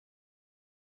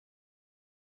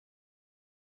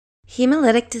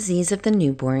Hemolytic disease of the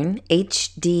newborn,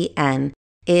 HDN,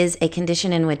 is a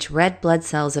condition in which red blood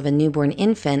cells of a newborn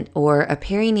infant or a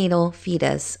perinatal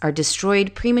fetus are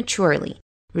destroyed prematurely,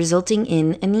 resulting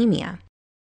in anemia.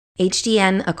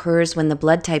 HDN occurs when the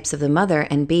blood types of the mother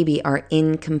and baby are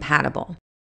incompatible.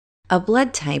 A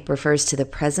blood type refers to the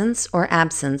presence or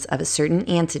absence of a certain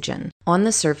antigen on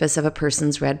the surface of a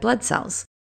person's red blood cells.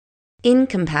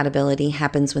 Incompatibility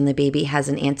happens when the baby has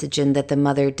an antigen that the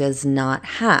mother does not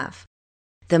have.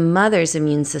 The mother's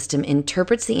immune system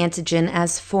interprets the antigen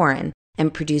as foreign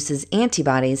and produces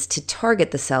antibodies to target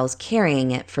the cells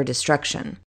carrying it for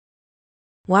destruction.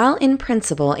 While in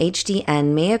principle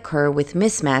HDN may occur with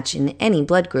mismatch in any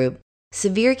blood group,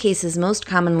 severe cases most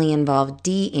commonly involve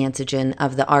D antigen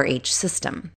of the Rh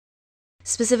system.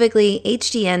 Specifically,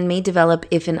 HDN may develop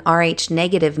if an Rh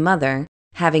negative mother,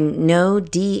 having no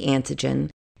D antigen,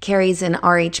 carries an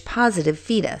Rh positive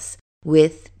fetus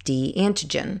with D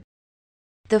antigen.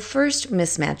 The first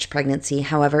mismatch pregnancy,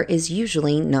 however, is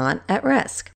usually not at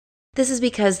risk. This is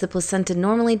because the placenta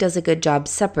normally does a good job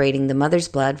separating the mother's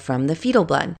blood from the fetal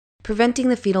blood, preventing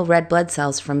the fetal red blood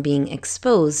cells from being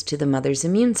exposed to the mother's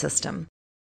immune system.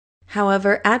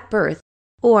 However, at birth,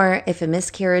 or if a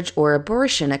miscarriage or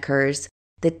abortion occurs,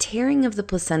 the tearing of the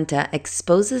placenta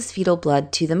exposes fetal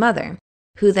blood to the mother,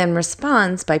 who then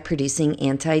responds by producing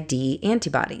anti-D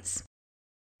antibodies.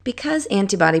 Because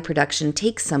antibody production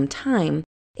takes some time,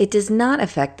 it does not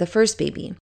affect the first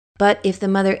baby. But if the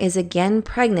mother is again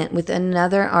pregnant with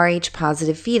another Rh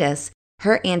positive fetus,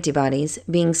 her antibodies,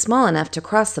 being small enough to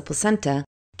cross the placenta,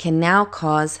 can now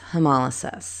cause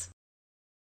hemolysis.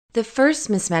 The first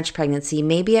mismatch pregnancy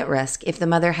may be at risk if the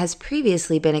mother has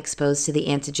previously been exposed to the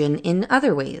antigen in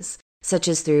other ways, such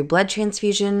as through blood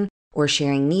transfusion or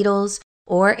sharing needles,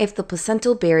 or if the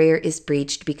placental barrier is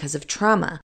breached because of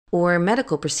trauma or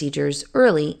medical procedures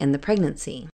early in the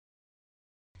pregnancy.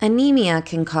 Anemia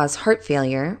can cause heart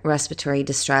failure, respiratory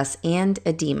distress, and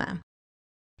edema.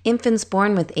 Infants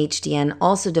born with HDN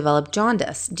also develop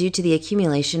jaundice due to the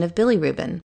accumulation of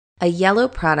bilirubin, a yellow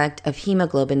product of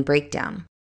hemoglobin breakdown.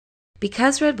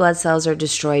 Because red blood cells are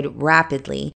destroyed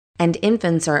rapidly and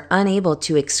infants are unable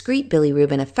to excrete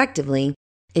bilirubin effectively,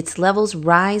 its levels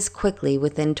rise quickly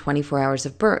within 24 hours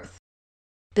of birth.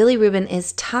 Bilirubin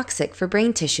is toxic for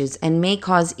brain tissues and may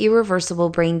cause irreversible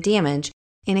brain damage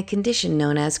in a condition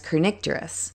known as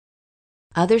kernicterus.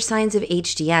 Other signs of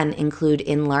HDN include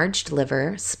enlarged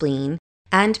liver, spleen,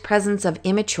 and presence of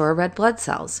immature red blood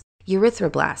cells,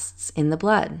 erythroblasts, in the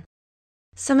blood.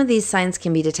 Some of these signs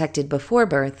can be detected before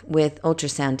birth with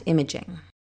ultrasound imaging.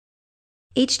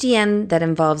 HDN that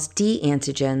involves D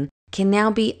antigen can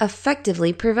now be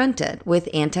effectively prevented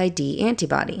with anti-D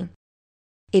antibody.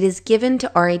 It is given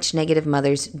to Rh negative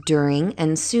mothers during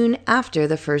and soon after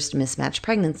the first mismatch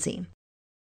pregnancy.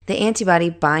 The antibody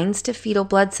binds to fetal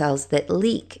blood cells that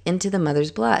leak into the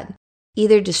mother's blood,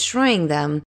 either destroying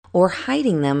them or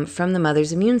hiding them from the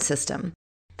mother's immune system,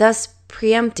 thus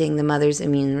preempting the mother's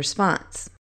immune response.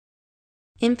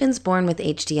 Infants born with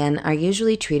HDN are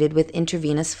usually treated with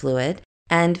intravenous fluid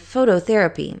and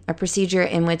phototherapy, a procedure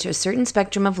in which a certain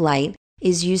spectrum of light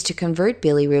is used to convert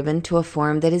bilirubin to a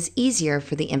form that is easier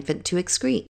for the infant to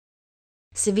excrete.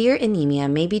 Severe anemia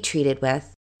may be treated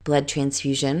with blood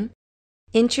transfusion,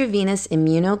 intravenous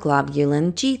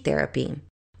immunoglobulin G therapy,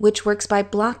 which works by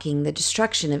blocking the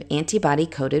destruction of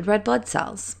antibody-coated red blood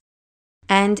cells,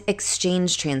 and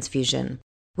exchange transfusion,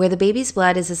 where the baby's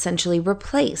blood is essentially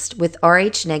replaced with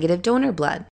Rh negative donor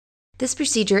blood. This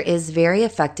procedure is very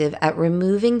effective at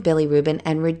removing bilirubin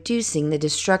and reducing the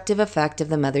destructive effect of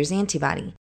the mother's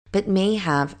antibody, but may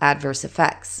have adverse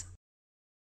effects.